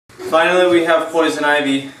Finally, we have poison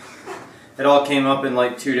ivy. It all came up in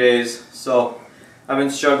like 2 days. So I've been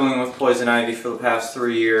struggling with poison ivy for the past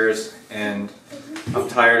 3 years, and I'm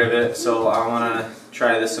tired of it. So I want to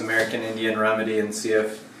try this American Indian remedy and see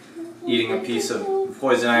if eating a piece of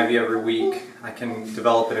poison ivy every week I can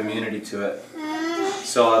develop an immunity to it.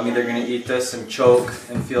 So I'm either going to eat this and choke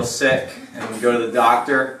and feel sick and go to the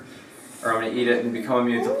doctor, or I'm going to eat it and become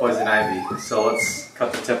immune to poison ivy. So let's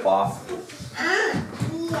cut the tip off.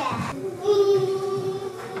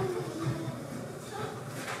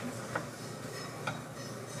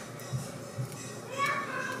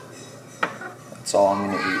 That's all I'm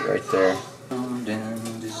going to eat right there.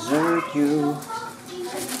 And desert you.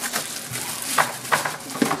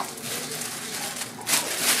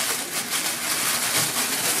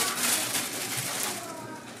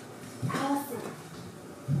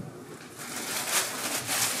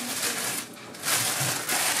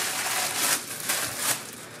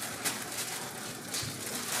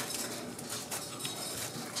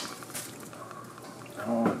 I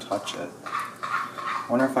don't want to touch it. I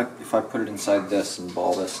wonder if I put it inside this and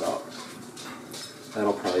ball this up.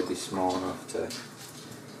 That'll probably be small enough to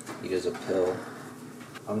eat as a pill.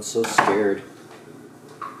 I'm so scared.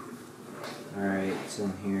 Alright, it's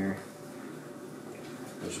in here.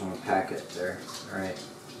 I just want to pack it there. Alright.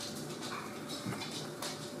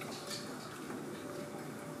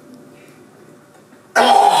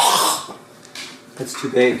 That's too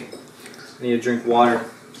big. I need to drink water.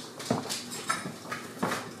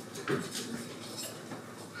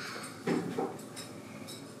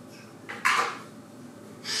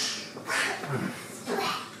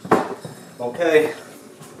 Okay.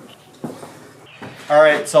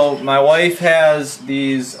 Alright, so my wife has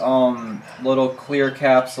these little clear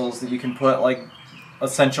capsules that you can put like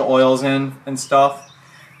essential oils in and stuff,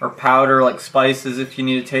 or powder like spices if you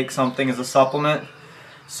need to take something as a supplement.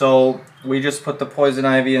 So we just put the poison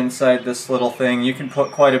ivy inside this little thing. You can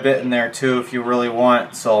put quite a bit in there too if you really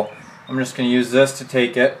want. So I'm just going to use this to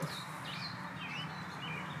take it.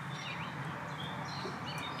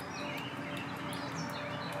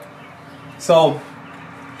 So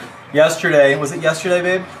yesterday, was it yesterday,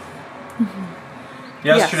 babe? Mm-hmm.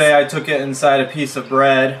 Yesterday, yes. I took it inside a piece of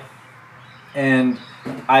bread, and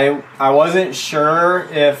I wasn't sure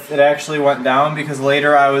if it actually went down, because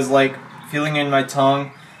later I was like feeling in my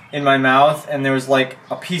tongue, in my mouth, and there was like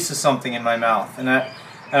a piece of something in my mouth, and I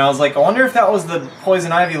was like, I wonder if that was the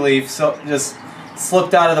poison ivy leaf. So it just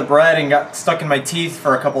slipped out of the bread and got stuck in my teeth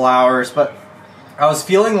for a couple hours. But I was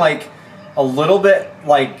feeling like a little bit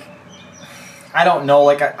like, I don't know,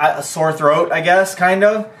 like a sore throat, I guess, kind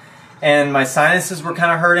of. And my sinuses were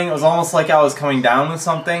kind of hurting. It was almost like I was coming down with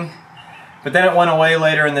something. But then it went away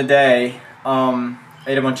later in the day. I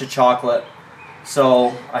ate a bunch of chocolate,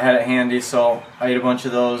 so I had it handy, so I ate a bunch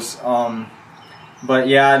of those. But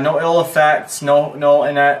yeah, no ill effects, no,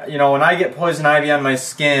 and you know, when I get poison ivy on my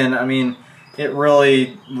skin, I mean, it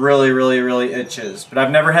really itches. But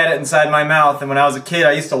I've never had it inside my mouth, and when I was a kid,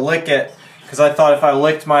 I used to lick it, because I thought if I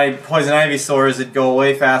licked my poison ivy sores, it'd go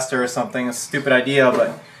away faster or something. A stupid idea,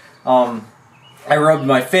 but I rubbed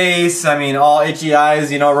my face, I mean, all itchy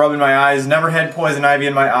eyes, you know, rubbing my eyes. Never had poison ivy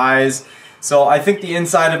in my eyes. So I think the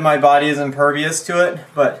inside of my body is impervious to it,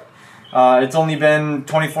 but it's only been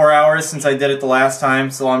 24 hours since I did it the last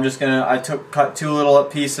time, so I'm just gonna, cut 2 little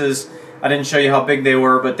pieces. I didn't show you how big they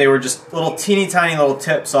were, but they were just little teeny tiny little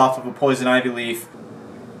tips off of a poison ivy leaf.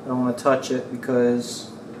 I don't want to touch it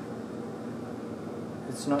because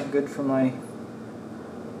it's not good for my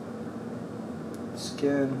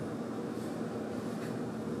skin.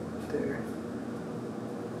 There.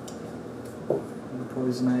 And the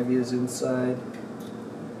poison ivy is inside.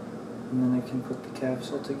 And then I can put the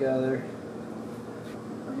capsule together.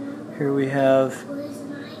 Here we have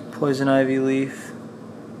poison ivy leaf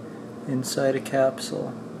inside a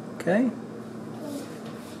capsule. Okay?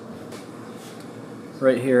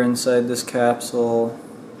 Right here inside this capsule,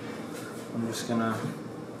 I'm just gonna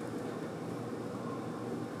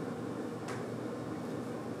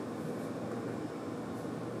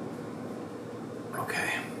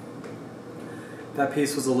that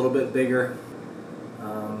piece was a little bit bigger.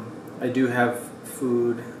 I do have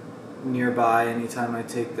food nearby anytime I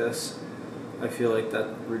take this. I feel like that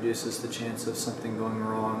reduces the chance of something going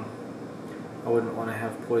wrong. I wouldn't want to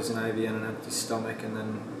have poison ivy in an empty stomach and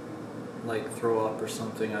then like throw up or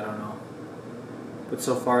something, I don't know. But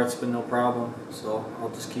so far it's been no problem, so I'll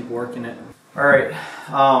just keep working it. Alright,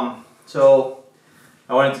 so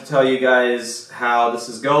I wanted to tell you guys how this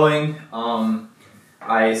is going.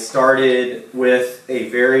 I started with a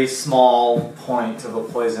very small point of a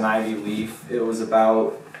poison ivy leaf. It was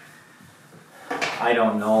about I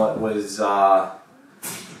don't know, it was,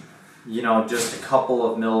 you know, just a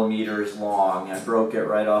couple of millimeters long. I broke it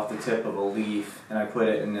right off the tip of a leaf and I put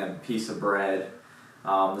it in a piece of bread.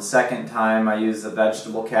 The second time I used the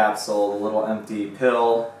vegetable capsule, the little empty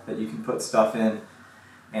pill that you can put stuff in,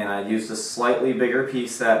 and I used a slightly bigger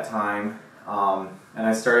piece that time. And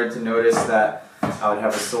I started to notice that I would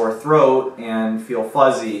have a sore throat and feel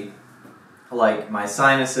fuzzy, like my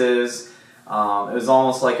sinuses. It was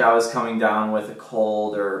almost like I was coming down with a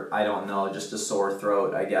cold, or I don't know, just a sore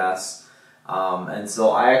throat, I guess. And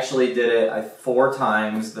so I actually did it 4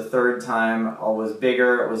 times. The third time was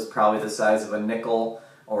bigger. It was probably the size of a nickel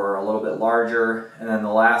or a little bit larger. And then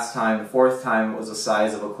the last time, the 4th time, it was the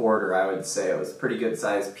size of a quarter, I would say. It was a pretty good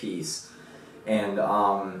sized piece. And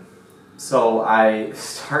so I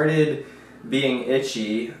started being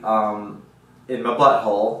itchy in my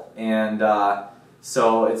butthole, and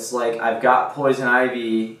so it's like I've got poison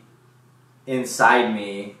ivy inside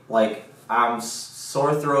me, like I'm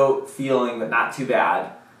sore throat feeling, but not too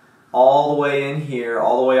bad, all the way in here,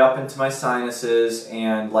 all the way up into my sinuses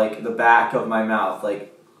and like the back of my mouth,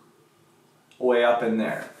 like way up in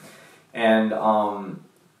there. And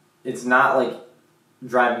it's not like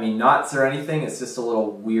driving me nuts or anything, it's just a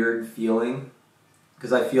little weird feeling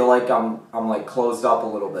because I feel like I'm like closed up a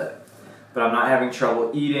little bit. But I'm not having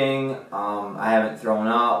trouble eating, I haven't thrown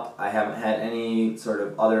up, I haven't had any sort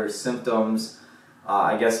of other symptoms.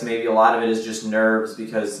 I guess maybe a lot of it is just nerves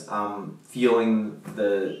because I'm feeling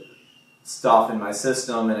the stuff in my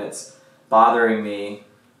system and it's bothering me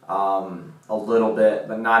a little bit,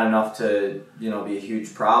 but not enough to, you know, be a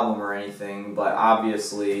huge problem or anything. But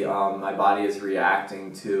obviously my body is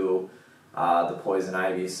reacting to the poison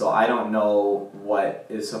ivy, so I don't know what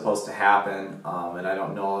is supposed to happen, and I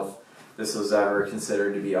don't know if this was ever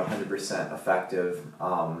considered to be 100% effective,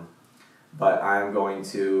 but I'm going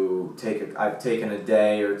to I've taken a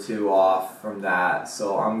day or 2 off from that,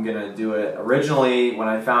 so I'm going to do it. Originally, when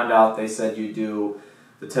I found out, they said you do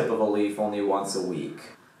the tip of a leaf only once a week.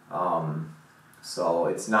 So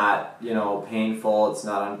it's not, you know, painful, it's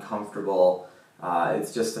not uncomfortable,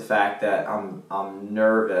 it's just the fact that I'm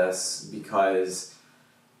nervous because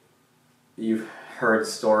you've heard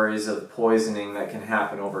stories of poisoning that can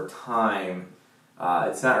happen over time.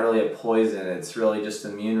 It's not really a poison, it's really just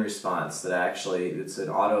immune response that actually, it's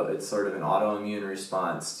sort of an autoimmune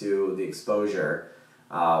response to the exposure,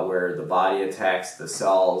 where the body attacks the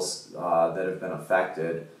cells that have been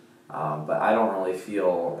affected. But I don't really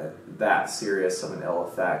feel that serious of an ill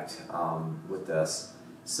effect with this.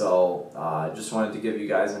 So I just wanted to give you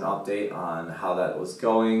guys an update on how that was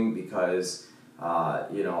going, because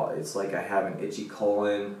you know, it's like I have an itchy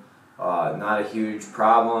colon, not a huge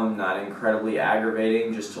problem, not incredibly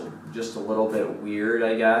aggravating, just a little bit weird,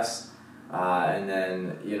 I guess. And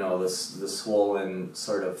then, you know, the swollen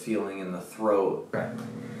sort of feeling in the throat. Right.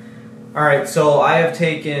 Alright, so I have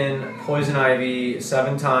taken poison ivy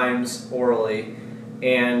 7 times orally,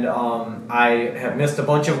 and I have missed a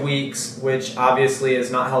bunch of weeks, which obviously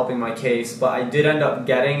is not helping my case, but I did end up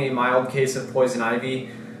getting a mild case of poison ivy.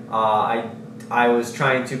 I was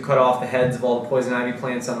trying to cut off the heads of all the poison ivy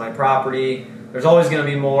plants on my property. There's always going to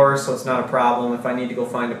be more, so it's not a problem if I need to go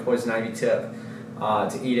find a poison ivy tip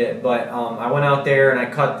to eat it. But I went out there and I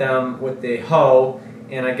cut them with the hoe,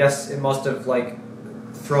 and I guess it must have like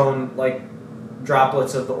thrown like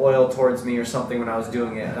droplets of the oil towards me or something when I was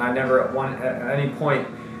doing it. And I never at any point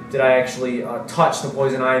did I actually touch the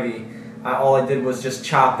poison ivy. All I did was just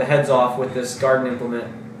chop the heads off with this garden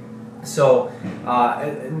implement. So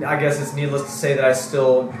I guess it's needless to say that I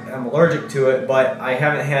still am allergic to it, but I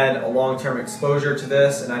haven't had a long-term exposure to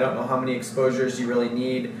this, and I don't know how many exposures you really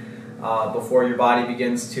need before your body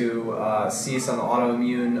begins to cease on the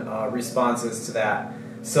autoimmune responses to that.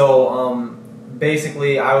 So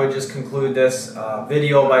basically, I would just conclude this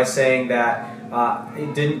video by saying that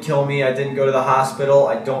it didn't kill me. I didn't go to the hospital.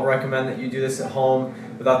 I don't recommend that you do this at home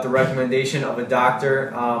without the recommendation of a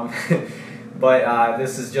doctor. But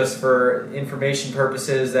this is just for information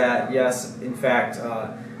purposes that, yes, in fact,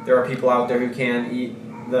 there are people out there who can eat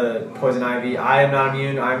the poison ivy. I am not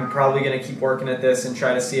immune. I'm probably going to keep working at this and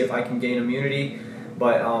try to see if I can gain immunity.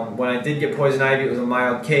 But when I did get poison ivy, it was a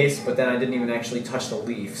mild case, but then I didn't even actually touch the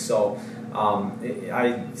leaf. So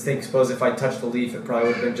I suppose if I touched the leaf, it probably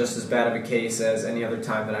would have been just as bad of a case as any other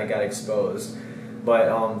time that I got exposed.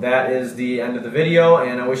 But that is the end of the video,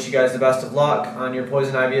 and I wish you guys the best of luck on your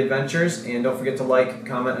poison ivy adventures, and don't forget to like,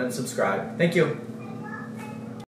 comment, and subscribe. Thank you.